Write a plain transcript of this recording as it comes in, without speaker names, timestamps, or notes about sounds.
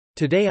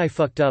Today I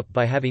fucked up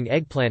by having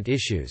eggplant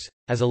issues,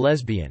 as a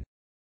lesbian.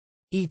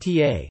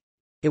 ETA.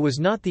 It was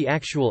not the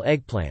actual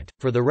eggplant,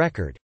 for the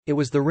record, it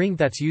was the ring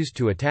that's used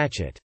to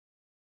attach it.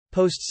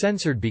 Post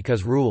censored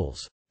because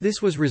rules.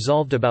 This was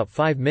resolved about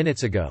 5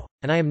 minutes ago,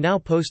 and I am now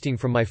posting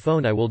from my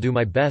phone. I will do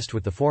my best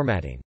with the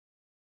formatting.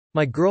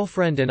 My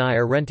girlfriend and I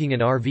are renting an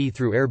RV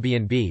through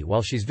Airbnb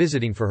while she's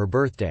visiting for her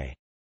birthday.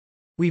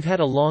 We've had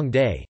a long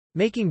day.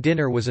 Making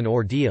dinner was an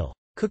ordeal,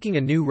 cooking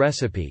a new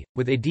recipe,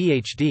 with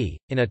ADHD,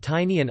 in a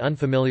tiny and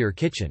unfamiliar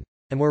kitchen,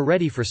 and we're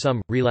ready for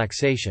some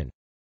relaxation.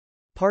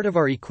 Part of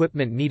our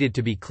equipment needed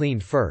to be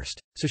cleaned first,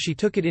 so she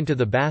took it into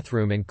the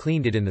bathroom and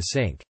cleaned it in the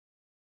sink.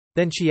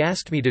 Then she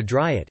asked me to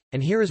dry it,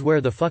 and here is where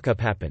the fuck-up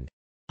happened.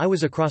 I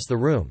was across the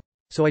room,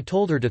 so I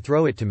told her to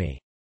throw it to me.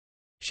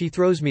 She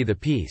throws me the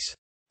piece.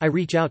 I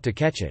reach out to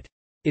catch it.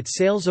 It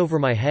sails over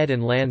my head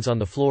and lands on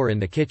the floor in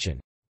the kitchen,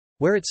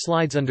 where it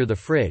slides under the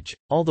fridge,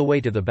 all the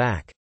way to the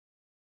back.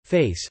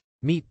 Face,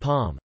 meat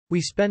palm. We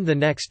spend the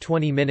next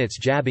 20 minutes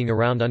jabbing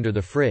around under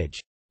the fridge,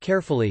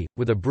 carefully,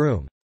 with a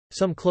broom,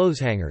 some clothes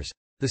hangers,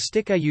 the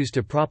stick I use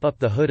to prop up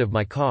the hood of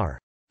my car,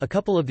 a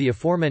couple of the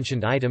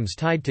aforementioned items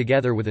tied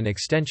together with an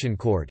extension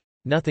cord.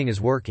 Nothing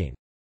is working.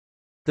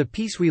 The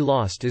piece we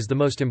lost is the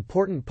most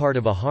important part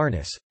of a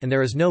harness, and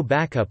there is no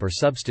backup or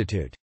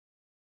substitute.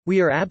 We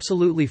are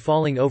absolutely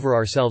falling over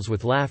ourselves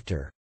with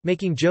laughter,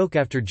 making joke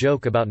after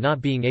joke about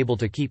not being able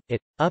to keep it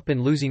up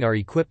and losing our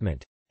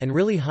equipment, and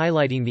really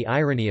highlighting the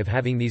irony of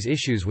having these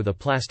issues with a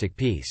plastic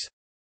piece.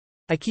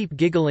 I keep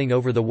giggling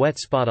over the wet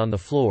spot on the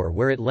floor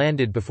where it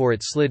landed before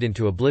it slid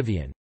into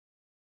oblivion.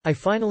 I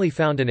finally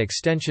found an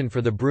extension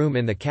for the broom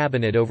in the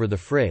cabinet over the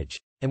fridge,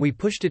 and we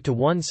pushed it to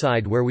one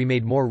side where we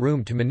made more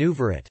room to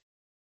maneuver it.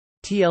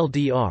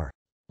 TLDR.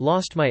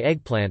 Lost my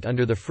eggplant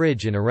under the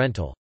fridge in a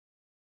rental.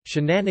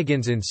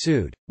 Shenanigans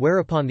ensued,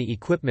 whereupon the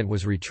equipment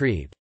was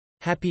retrieved.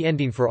 Happy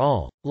ending for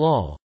all,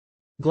 lol.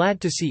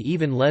 Glad to see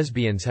even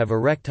lesbians have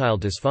erectile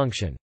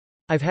dysfunction.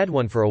 I've had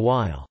one for a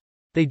while.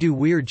 They do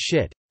weird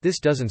shit.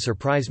 This doesn't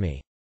surprise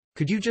me.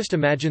 Could you just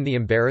imagine the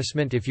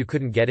embarrassment if you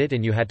couldn't get it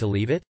and you had to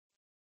leave it?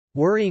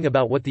 Worrying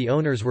about what the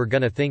owners were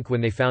gonna think when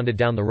they found it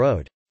down the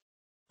road.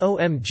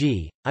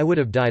 OMG, I would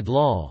have died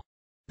lol.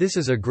 This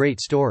is a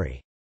great story.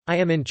 I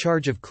am in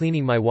charge of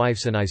cleaning my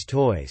wife's and I's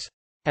toys.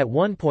 At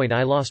one point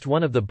I lost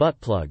one of the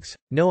butt plugs,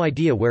 no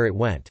idea where it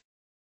went.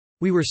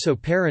 We were so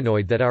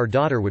paranoid that our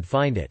daughter would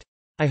find it.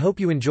 I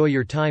hope you enjoy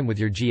your time with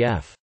your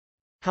GF.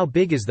 How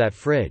big is that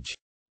fridge?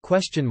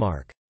 Question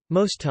mark.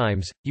 Most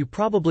times, you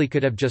probably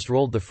could have just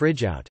rolled the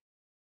fridge out.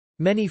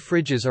 Many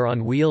fridges are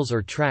on wheels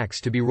or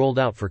tracks to be rolled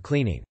out for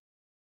cleaning.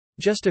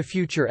 Just a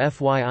future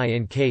FYI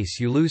in case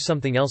you lose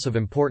something else of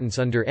importance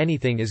under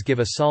anything is give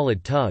a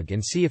solid tug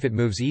and see if it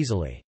moves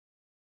easily.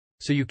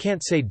 So you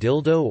can't say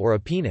dildo or a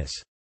penis.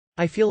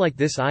 I feel like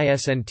this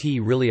isn't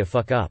really a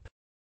fuck up.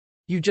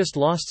 You just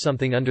lost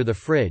something under the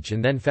fridge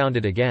and then found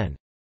it again.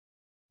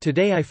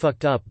 Today I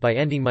fucked up by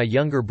ending my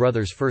younger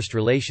brother's first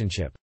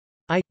relationship.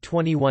 I,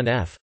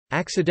 21F,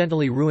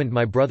 accidentally ruined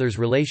my brother's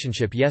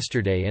relationship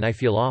yesterday and I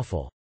feel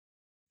awful.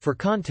 For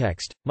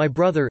context, my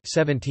brother,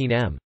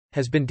 17M,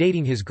 has been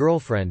dating his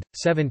girlfriend,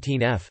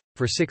 17F,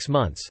 for 6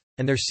 months,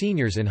 and they're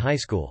seniors in high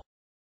school.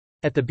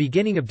 At the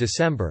beginning of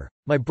December,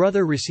 my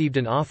brother received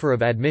an offer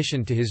of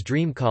admission to his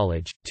dream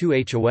college,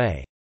 2H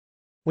away.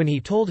 When he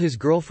told his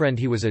girlfriend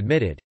he was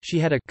admitted, she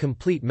had a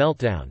complete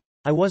meltdown.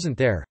 I wasn't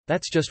there,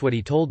 that's just what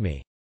he told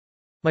me.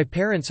 My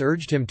parents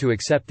urged him to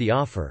accept the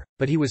offer,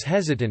 but he was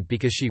hesitant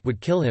because she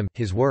would kill him,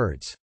 his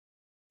words.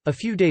 A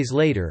few days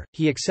later,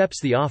 he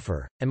accepts the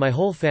offer, and my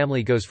whole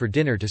family goes for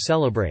dinner to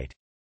celebrate.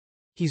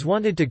 He's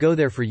wanted to go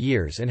there for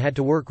years and had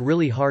to work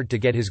really hard to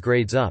get his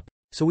grades up,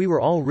 so we were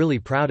all really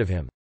proud of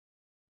him.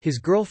 His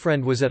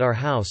girlfriend was at our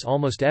house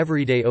almost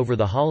every day over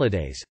the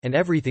holidays, and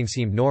everything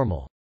seemed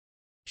normal.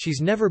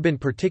 She's never been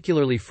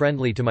particularly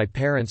friendly to my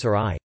parents or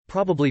I,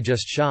 probably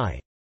just shy.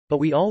 But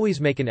we always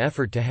make an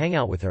effort to hang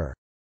out with her.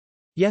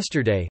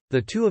 Yesterday,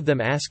 the two of them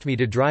asked me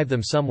to drive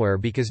them somewhere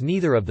because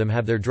neither of them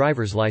have their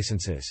driver's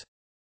licenses.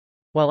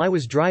 While I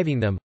was driving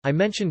them, I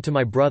mentioned to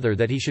my brother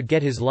that he should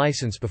get his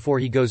license before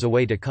he goes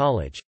away to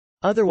college.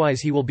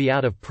 Otherwise he will be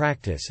out of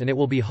practice and it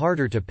will be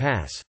harder to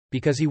pass,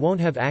 because he won't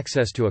have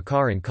access to a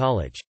car in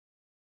college.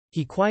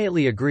 He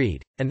quietly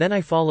agreed, and then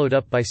I followed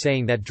up by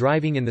saying that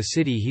driving in the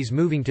city he's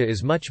moving to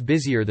is much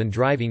busier than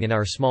driving in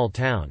our small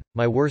town,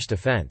 my worst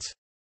offense.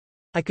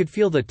 I could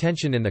feel the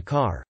tension in the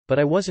car, but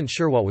I wasn't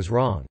sure what was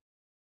wrong.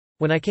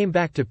 When I came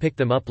back to pick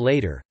them up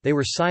later, they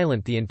were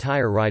silent the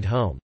entire ride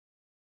home.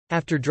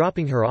 After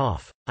dropping her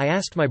off, I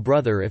asked my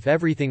brother if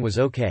everything was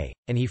okay,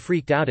 and he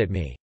freaked out at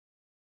me.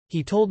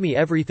 He told me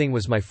everything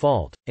was my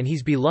fault, and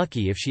he'd be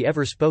lucky if she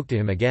ever spoke to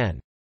him again.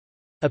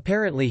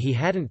 Apparently he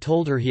hadn't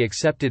told her he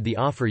accepted the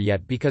offer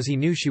yet because he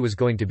knew she was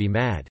going to be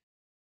mad.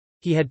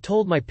 He had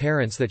told my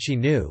parents that she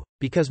knew,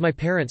 because my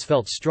parents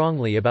felt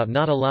strongly about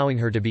not allowing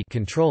her to be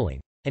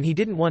controlling, and he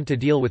didn't want to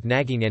deal with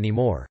nagging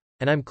anymore,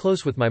 and I'm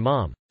close with my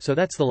mom, so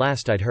that's the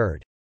last I'd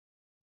heard.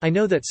 I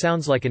know that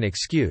sounds like an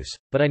excuse,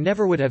 but I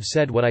never would have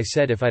said what I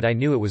said if I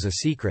knew it was a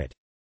secret.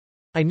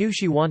 I knew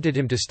she wanted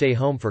him to stay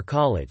home for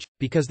college,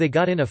 because they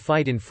got in a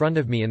fight in front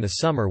of me in the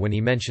summer when he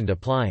mentioned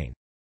applying.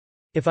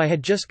 If I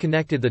had just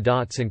connected the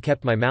dots and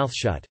kept my mouth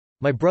shut,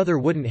 my brother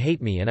wouldn't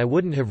hate me and I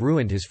wouldn't have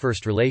ruined his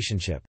first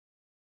relationship.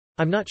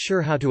 I'm not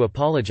sure how to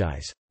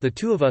apologize. The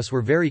two of us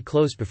were very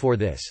close before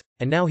this,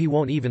 and now he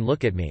won't even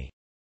look at me.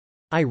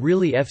 I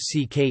really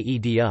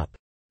fcked up.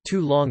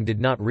 Too long did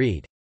not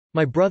read.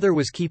 My brother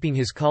was keeping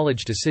his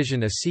college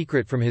decision a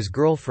secret from his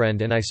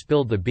girlfriend and I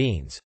spilled the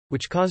beans,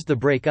 which caused the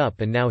break-up,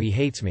 and now he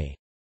hates me.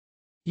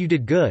 You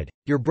did good.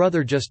 Your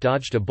brother just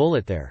dodged a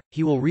bullet there.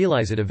 He will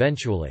realize it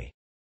eventually.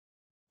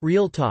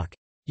 Real talk.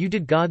 You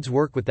did God's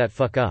work with that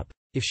fuck up.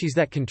 If she's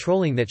that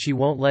controlling that she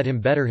won't let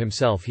him better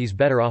himself, he's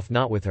better off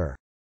not with her.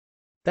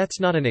 That's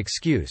not an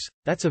excuse.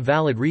 That's a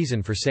valid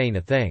reason for saying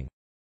a thing.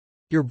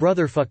 Your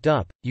brother fucked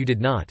up. You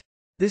did not.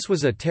 This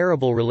was a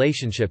terrible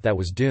relationship that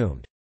was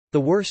doomed. The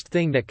worst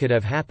thing that could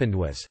have happened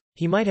was,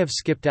 he might have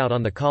skipped out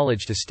on the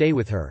college to stay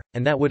with her,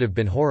 and that would have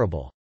been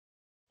horrible.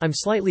 I'm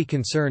slightly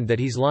concerned that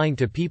he's lying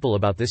to people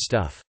about this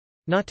stuff.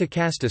 Not to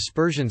cast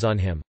aspersions on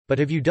him, but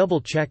have you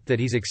double-checked that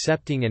he's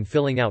accepting and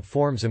filling out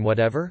forms and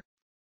whatever?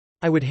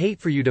 I would hate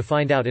for you to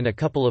find out in a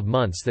couple of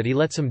months that he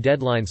let some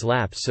deadlines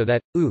lapse so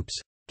that, oops,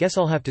 guess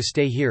I'll have to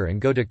stay here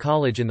and go to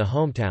college in the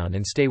hometown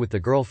and stay with the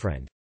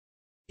girlfriend.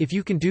 If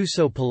you can do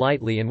so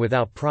politely and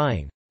without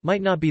prying,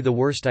 might not be the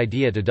worst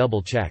idea to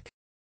double-check.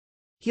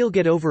 He'll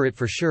get over it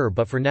for sure,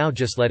 but for now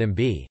just let him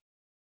be.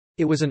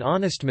 It was an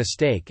honest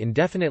mistake and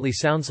definitely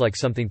sounds like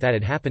something that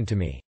had happened to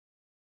me.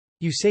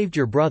 You saved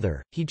your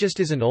brother, he just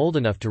isn't old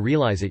enough to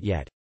realize it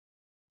yet.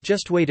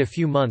 Just wait a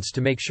few months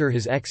to make sure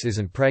his ex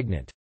isn't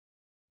pregnant.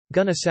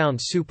 Gonna sound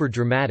super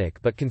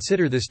dramatic, but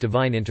consider this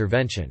divine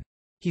intervention.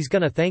 He's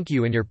gonna thank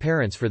you and your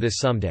parents for this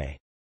someday.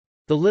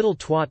 The little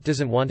twat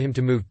doesn't want him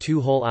to move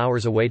 2 whole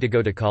hours away to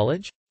go to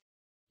college?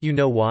 You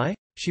know why?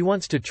 She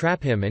wants to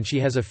trap him and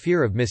she has a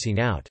fear of missing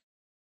out.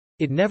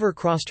 It never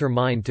crossed her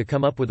mind to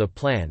come up with a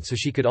plan so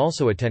she could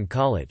also attend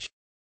college.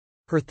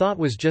 Her thought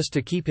was just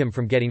to keep him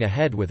from getting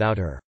ahead without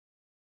her.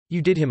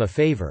 You did him a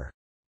favor.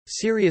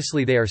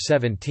 Seriously, they are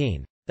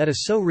 17. That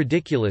is so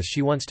ridiculous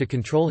she wants to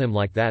control him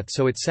like that,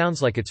 so it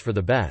sounds like it's for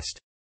the best.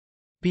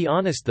 Be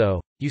honest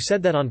though, you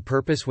said that on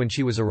purpose when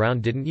she was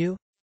around, didn't you?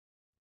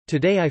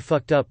 Today I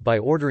fucked up by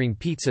ordering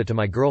pizza to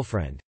my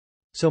girlfriend.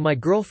 So my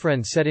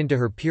girlfriend set into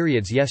her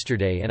periods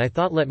yesterday and I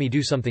thought let me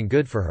do something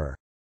good for her.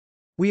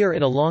 We are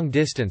in a long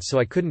distance so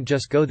I couldn't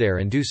just go there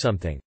and do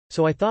something,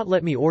 so I thought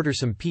let me order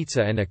some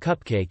pizza and a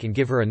cupcake and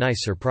give her a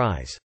nice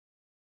surprise.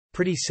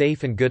 Pretty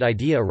safe and good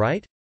idea,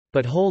 right?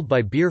 But hold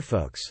by beer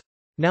folks.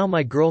 Now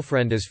my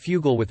girlfriend is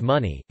frugal with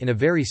money, in a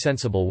very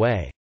sensible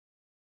way.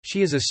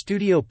 She is a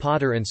studio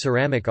potter and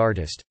ceramic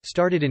artist,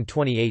 started in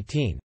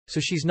 2018, so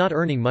she's not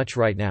earning much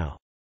right now.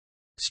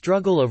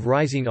 Struggle of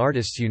rising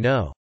artists, you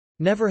know.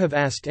 Never have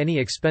asked any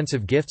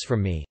expensive gifts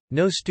from me,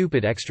 no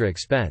stupid extra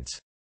expense.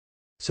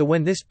 So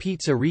when this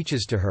pizza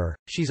reaches to her,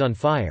 she's on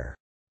fire.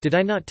 Did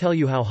I not tell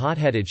you how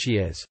hot-headed she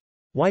is?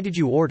 Why did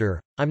you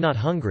order? I'm not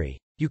hungry.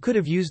 You could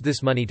have used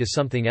this money to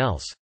something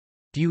else.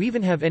 Do you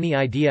even have any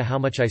idea how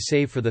much I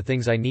save for the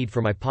things I need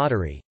for my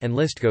pottery? And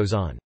list goes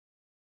on.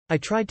 I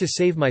tried to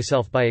save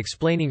myself by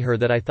explaining her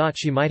that I thought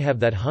she might have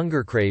that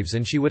hunger craves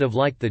and she would have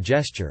liked the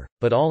gesture,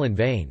 but all in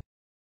vain.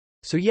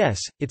 So yes,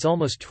 it's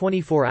almost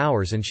 24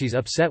 hours and she's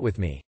upset with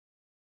me.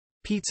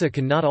 Pizza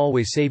can not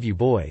always save you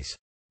boys.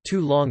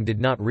 Too long did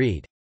not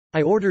read.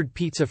 I ordered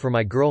pizza for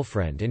my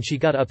girlfriend and she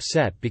got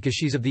upset because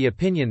she's of the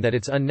opinion that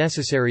it's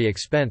unnecessary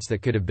expense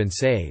that could have been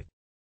saved.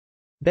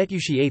 Bet you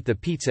she ate the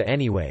pizza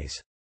anyways.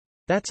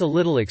 That's a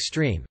little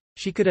extreme.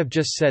 She could have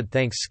just said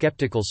thanks,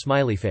 skeptical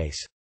smiley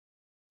face.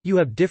 You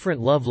have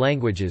different love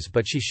languages,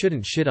 but she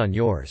shouldn't shit on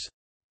yours.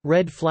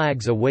 Red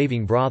flags, a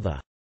waving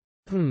brother.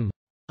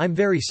 I'm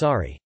very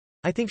sorry.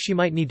 I think she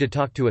might need to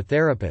talk to a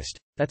therapist.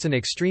 That's an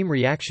extreme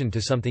reaction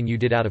to something you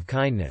did out of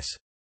kindness.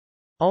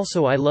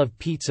 Also, I love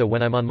pizza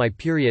when I'm on my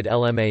period,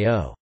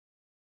 LMAO.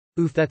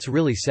 Oof, that's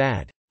really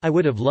sad. I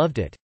would have loved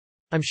it.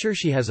 I'm sure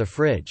she has a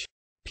fridge.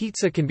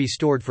 Pizza can be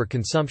stored for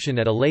consumption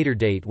at a later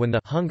date when the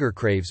hunger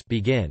craves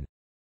begin.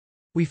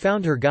 We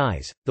found her,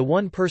 guys, the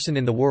one person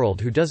in the world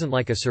who doesn't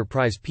like a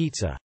surprise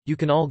pizza. You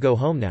can all go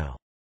home now.